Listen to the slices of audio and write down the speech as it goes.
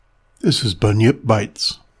This is Bunyip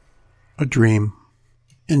Bites. A dream.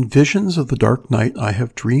 In visions of the dark night I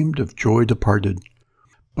have dreamed of joy departed,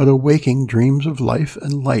 but awaking dreams of life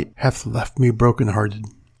and light hath left me broken-hearted.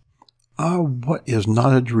 Ah, what is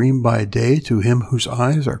not a dream by day to him whose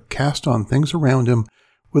eyes are cast on things around him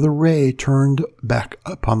with a ray turned back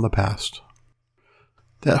upon the past?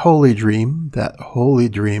 That holy dream,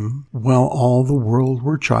 while all the world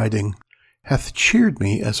were chiding, hath cheered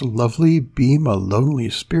me as a lovely beam a lonely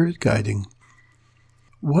spirit guiding.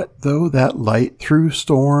 What though that light through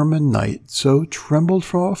storm and night so trembled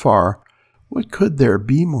from afar, what could there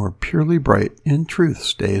be more purely bright in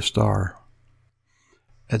truth's day star?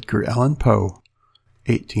 Edgar Allan Poe,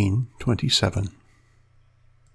 1827.